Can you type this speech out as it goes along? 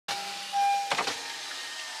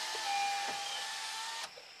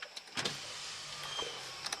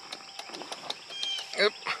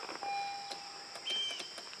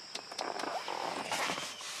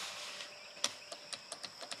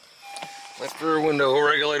Rear window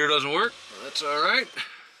regulator doesn't work. That's all right.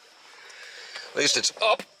 At least it's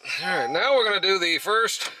up. All right, now we're going to do the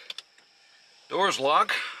first doors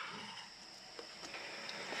lock.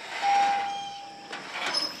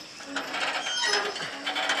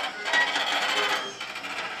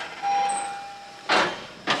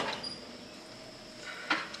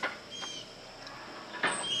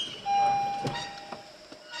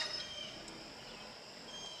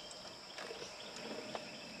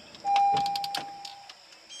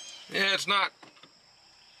 Yeah, it's not.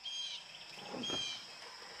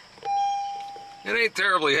 It ain't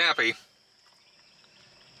terribly happy.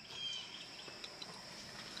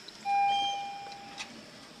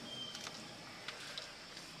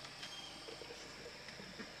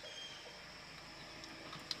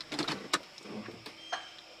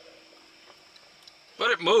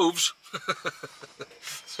 But it moves.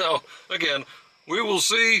 So, again, we will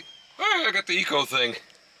see. Oh, I got the eco thing.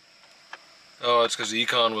 Oh, it's because the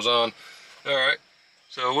econ was on. Alright,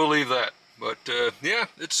 so we'll leave that. But, yeah,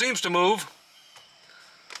 it seems to move.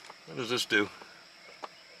 What does this do?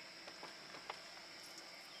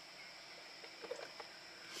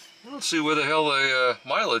 Let's see where the hell the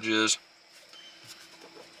mileage is.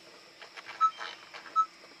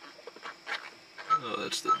 Oh,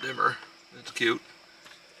 that's the dimmer. That's cute.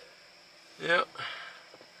 Yep.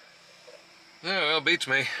 Yeah, well, beats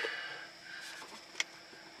me.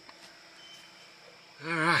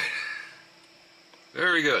 Alright.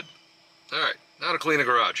 Very good. Alright, now to clean a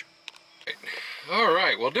garage.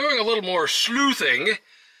 Alright, well, doing a little more sleuthing.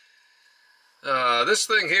 This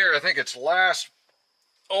thing here, I think its last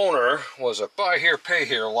owner was a buy here, pay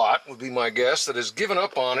here lot, would be my guess, that has given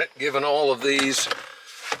up on it, given all of these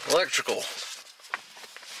electrical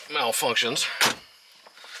malfunctions.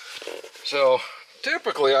 So,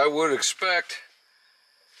 typically I would expect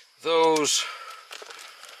those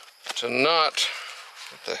to not...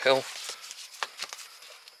 What the hell?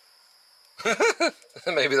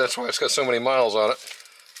 Maybe that's why it's got so many miles on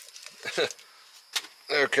it.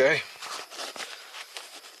 Okay.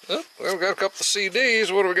 Oh, well, we've got a couple of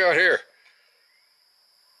CDs. What do we got here?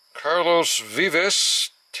 Carlos Vives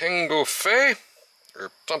Tengo Fe,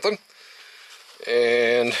 or something.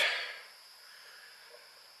 And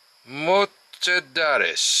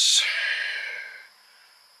Motedares.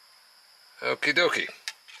 Okie dokie.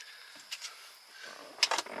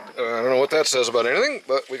 I don't know what that says about anything,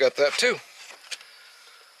 but we got that too.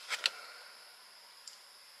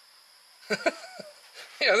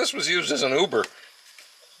 Yeah, this was used as an Uber.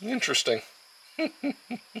 Interesting.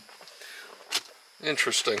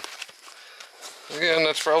 Interesting. Again,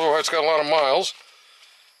 that's probably why it's got a lot of miles.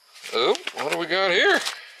 Oh, what do we got here?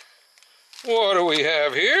 What do we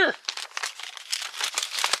have here?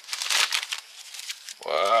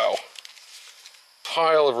 Wow.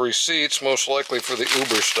 Pile of receipts, most likely for the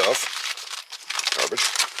Uber stuff. Garbage.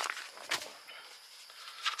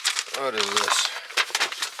 What is this?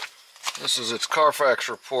 This is its Carfax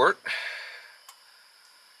report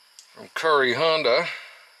from Curry Honda.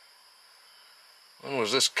 When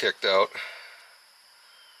was this kicked out?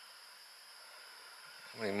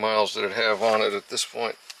 How many miles did it have on it at this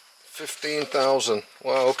point? 15,000.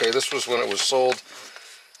 Wow, okay, this was when it was sold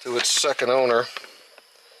to its second owner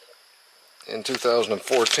in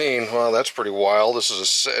 2014. Wow, that's pretty wild. This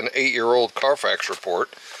is an 8-year-old Carfax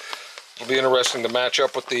report. It'll be interesting to match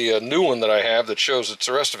up with the new one that I have that shows it's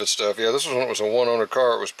the rest of its stuff. Yeah, this was when it was a one-owner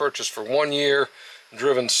car. It was purchased for 1 year,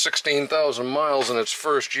 driven 16,000 miles in its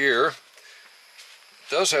first year.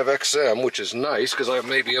 It does have XM, which is nice because I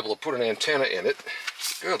may be able to put an antenna in it.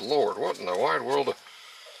 Good Lord, what in the wide world of...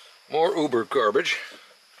 More Uber garbage.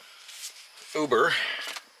 Uber.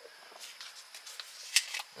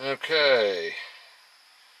 Okay.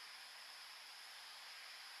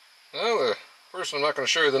 Well, the person, I'm not going to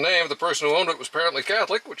show you the name, the person who owned it was apparently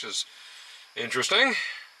Catholic, which is interesting.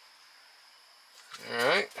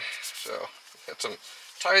 Alright, so got some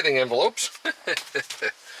tithing envelopes.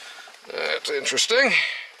 That's interesting.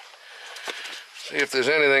 See if there's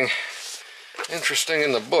anything interesting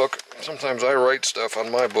in the book. Sometimes I write stuff on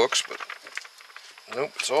my books, but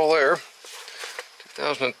nope, it's all there.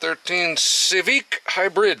 2013 Civic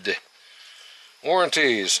Hybrid.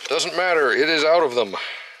 Warranties. Doesn't matter, it is out of them.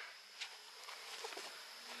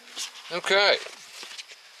 Okay.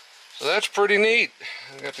 So that's pretty neat.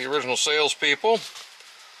 We got the original salespeople.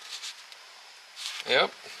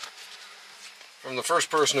 Yep. From the first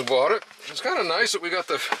person who bought it. It's kind of nice that we got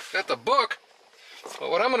the book.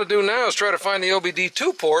 But what I'm going to do now is try to find the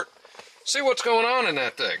OBD2 port, see what's going on in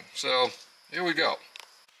that thing. So, here we go.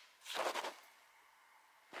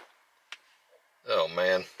 Oh,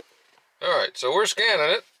 man. Alright, so we're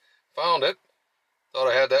scanning it. Found it. Thought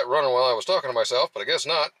I had that running while I was talking to myself, but I guess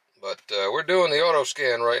not. But we're doing the auto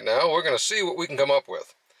scan right now. We're going to see what we can come up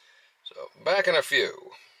with. So, back in a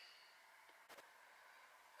few.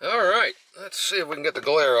 Alright, let's see if we can get the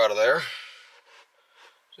glare out of there.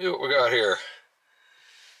 See what we got here.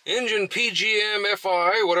 Engine PGM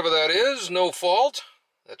FI, whatever that is, no fault.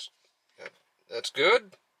 That's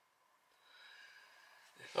good.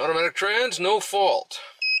 Automatic trans, no fault.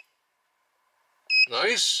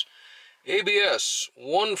 Nice. ABS,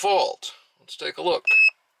 one fault. Let's take a look.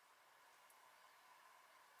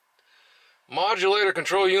 Modulator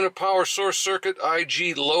control unit power source circuit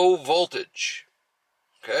IG low voltage.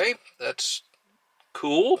 Okay, that's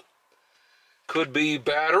cool. Could be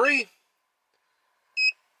battery.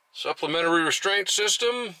 Supplementary restraint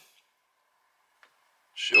system.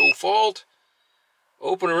 Show fault.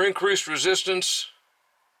 Open or increased resistance.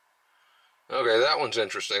 Okay, that one's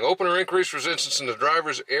interesting. Open or increased resistance in the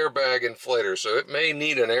driver's airbag inflator. So it may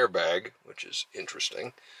need an airbag, which is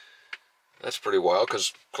interesting. That's pretty wild,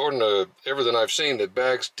 because according to everything I've seen, the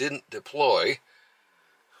bags didn't deploy.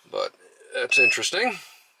 But that's interesting.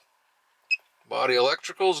 Body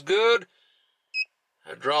electrical's good.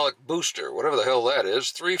 Hydraulic booster, whatever the hell that is,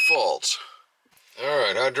 3 faults.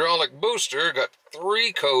 Alright, hydraulic booster, got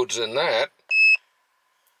 3 codes in that.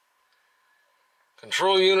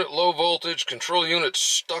 Control unit low voltage, control unit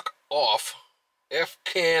stuck off.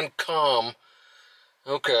 F-can COM.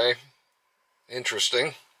 Okay.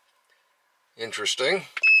 Interesting. Interesting.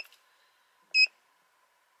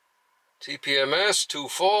 TPMS, 2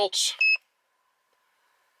 faults.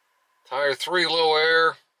 Tire 3 low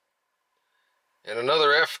air. And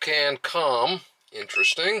another F-can COM.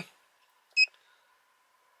 Interesting.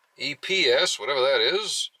 EPS, whatever that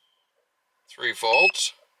is. 3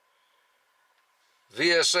 faults.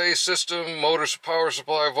 VSA system, motor power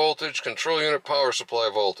supply voltage, control unit power supply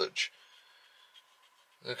voltage.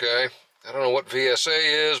 Okay, I don't know what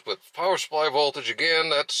VSA is, but power supply voltage, again,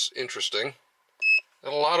 that's interesting.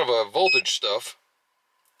 Got a lot of voltage stuff.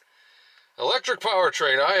 Electric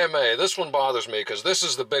powertrain, IMA, this one bothers me because this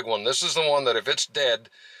is the big one. This is the one that if it's dead,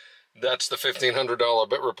 that's the $1,500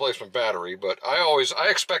 bit replacement battery. But I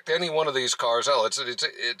expect any one of these cars, hell,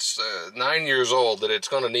 it's 9 years old, that it's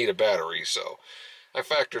going to need a battery, so I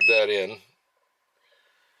factored that in.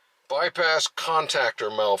 Bypass contactor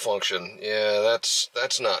malfunction. Yeah,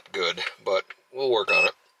 that's not good, but we'll work on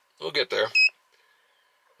it. We'll get there.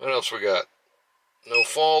 What else we got? No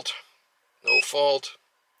fault. No fault.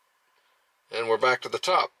 And we're back to the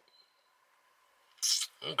top.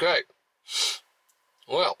 Okay.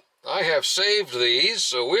 Well, I have saved these,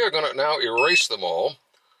 so we are going to now erase them all.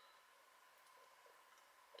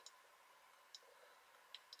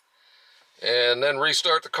 And then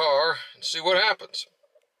restart the car and see what happens.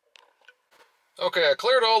 Okay, I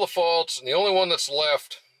cleared all the faults, and the only one that's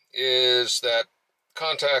left is that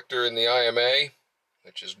contactor in the IMA,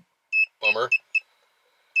 which is a bummer.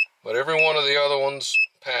 But every one of the other ones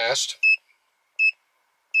passed.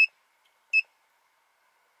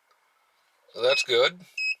 So that's good.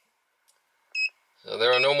 So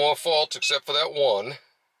there are no more faults except for that one.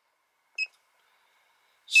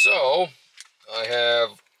 So I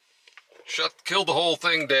have killed the whole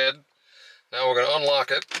thing dead. Now we're going to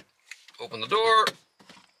unlock it, open the door,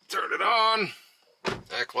 turn it on,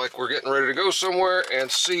 act like we're getting ready to go somewhere, and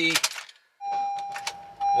see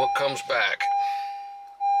what comes back.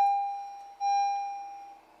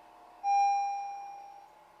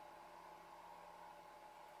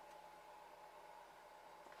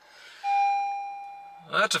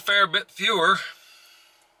 That's a fair bit fewer.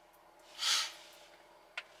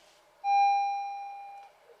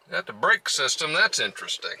 Got the brake system, that's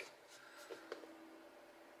interesting.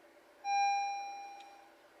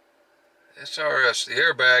 SRS, the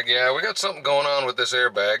airbag, yeah, we got something going on with this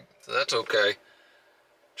airbag, so that's okay.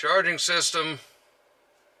 Charging system.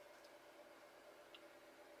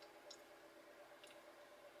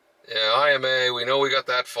 Yeah, IMA, we know we got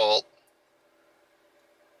that fault.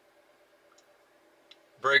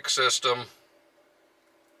 Brake system.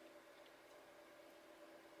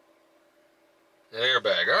 An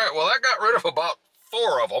airbag. Alright, well that got rid of about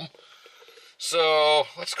 4 of them. So,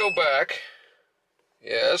 let's go back.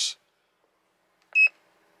 Yes.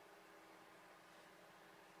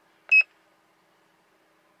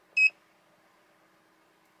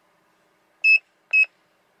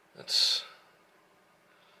 Let's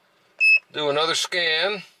do another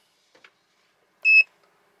scan.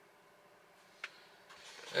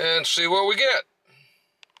 And see what we get.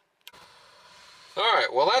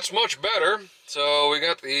 Alright, well that's much better. So we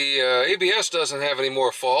got the ABS doesn't have any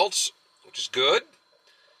more faults, which is good.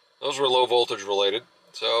 Those were low voltage related.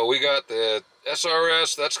 So we got the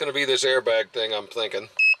SRS, that's going to be this airbag thing, I'm thinking.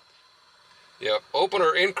 Yep,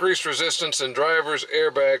 opener increased resistance and driver's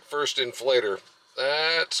airbag first inflator.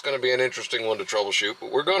 That's going to be an interesting one to troubleshoot,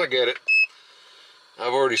 but we're going to get it.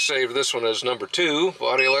 I've already saved this one as number 2.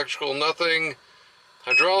 Body electrical, nothing.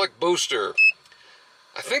 Hydraulic booster.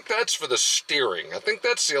 I think that's for the steering. I think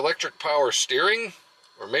that's the electric power steering,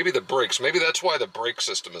 or maybe the brakes. Maybe that's why the brake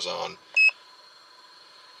system is on.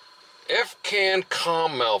 F-can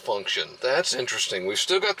COM malfunction. That's interesting. We've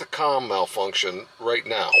still got the COM malfunction right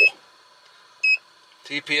now.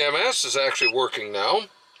 TPMS is actually working now.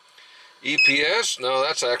 EPS, no,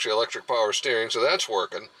 that's actually electric power steering, so that's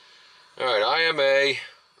working. Alright, IMA,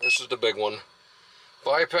 this is the big one.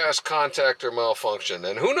 Bypass contactor malfunction.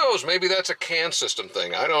 And who knows, maybe that's a CAN system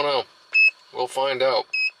thing. I don't know. We'll find out.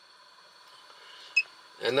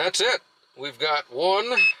 And that's it. We've got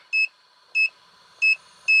 1,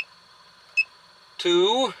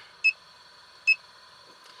 2,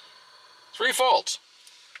 3 faults.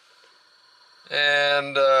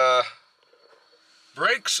 And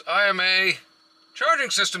brakes, IMA, charging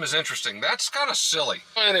system is interesting. That's kind of silly.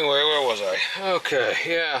 Anyway, where was I? Okay,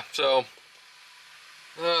 yeah, so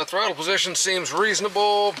throttle position seems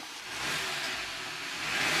reasonable.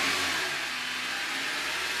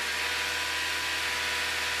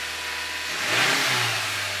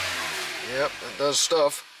 Yep, it does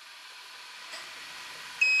stuff.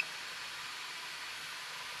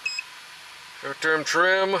 Short-term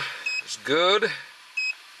trim is good.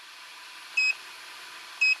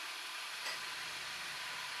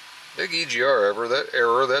 Big EGR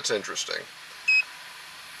error, that's interesting.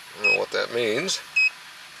 I don't know what that means.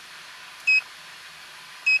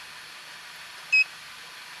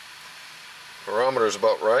 Barometer's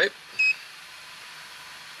about right.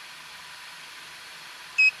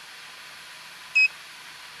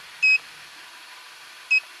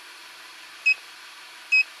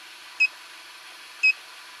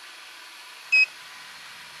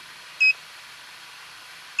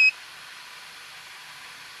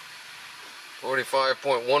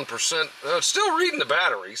 .1%. It's still reading the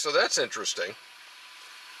battery, so that's interesting.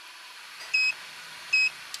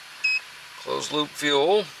 Closed loop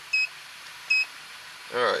fuel.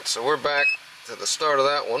 Alright, so we're back to the start of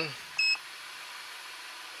that one.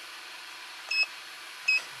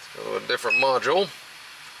 Let's go to a different module.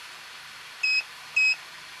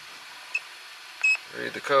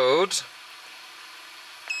 Read the codes.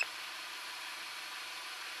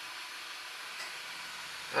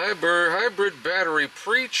 Hybrid battery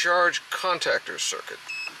pre-charge contactor circuit.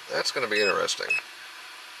 That's going to be interesting.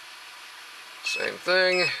 Same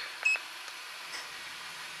thing.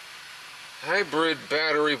 Hybrid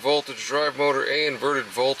battery voltage drive motor A inverted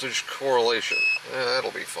voltage correlation.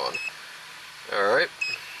 That'll be fun. Alright.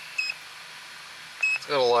 Let's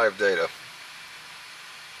go to live data.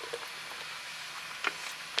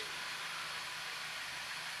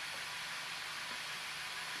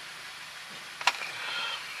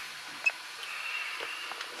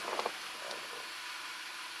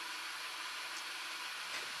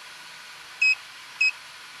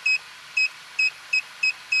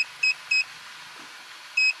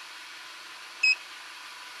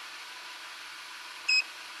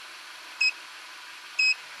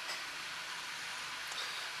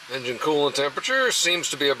 Engine coolant temperature seems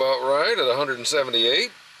to be about right at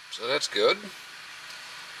 178, so that's good.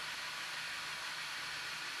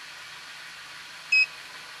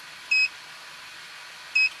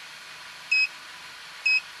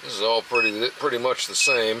 This is all pretty much the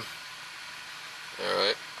same.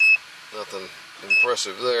 Alright, nothing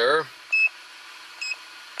impressive there.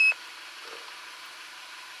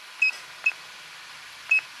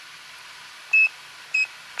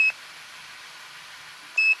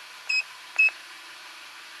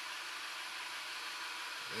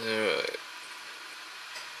 Alright.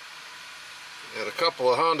 Got a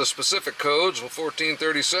couple of Honda specific codes,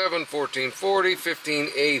 1437, 1440,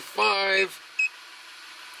 15A5.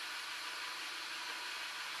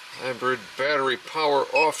 Hybrid battery power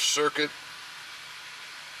off circuit.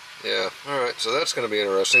 Yeah, alright, so that's going to be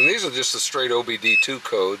interesting. These are just the straight OBD2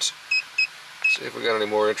 codes. See if we got any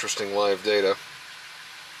more interesting live data.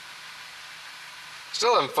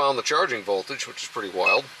 Still haven't found the charging voltage, which is pretty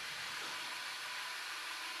wild.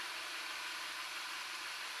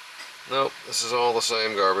 Nope, this is all the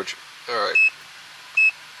same garbage. Alright.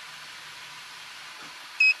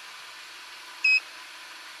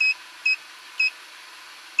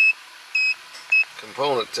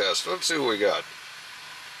 Component test. Let's see what we got.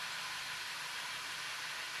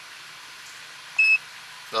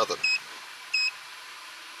 Nothing.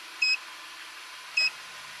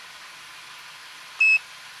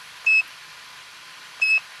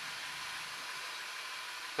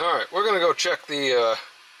 All right, we're gonna go check the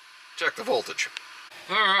voltage.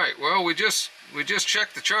 All right, well, we just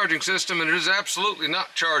checked the charging system, and it is absolutely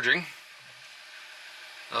not charging.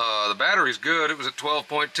 The battery's good. It was at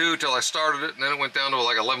 12.2 till I started it, and then it went down to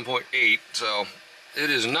like 11.8. So it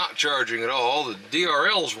is not charging at all. The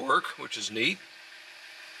DRLs work, which is neat.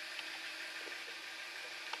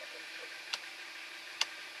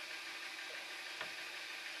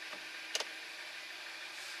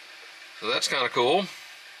 So that's kind of cool.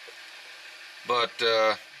 But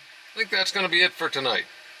I think that's going to be it for tonight.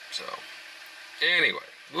 So anyway,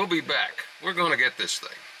 we'll be back. We're going to get this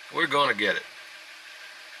thing. We're going to get it.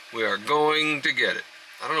 We are going to get it.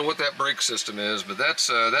 I don't know what that brake system is, but that's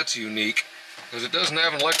unique because it doesn't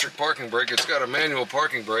have an electric parking brake. It's got a manual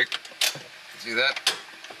parking brake. See that?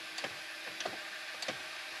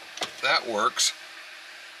 That works.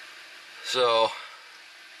 So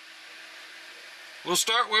we'll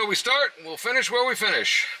start where we start, and we'll finish where we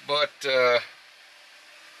finish. But the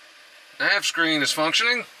nav screen is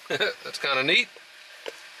functioning. That's kind of neat.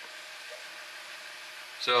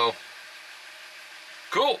 So,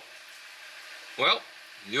 cool. Well,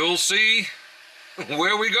 you'll see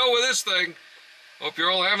where we go with this thing. Hope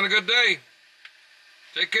you're all having a good day.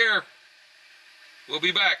 Take care. We'll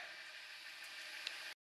be back.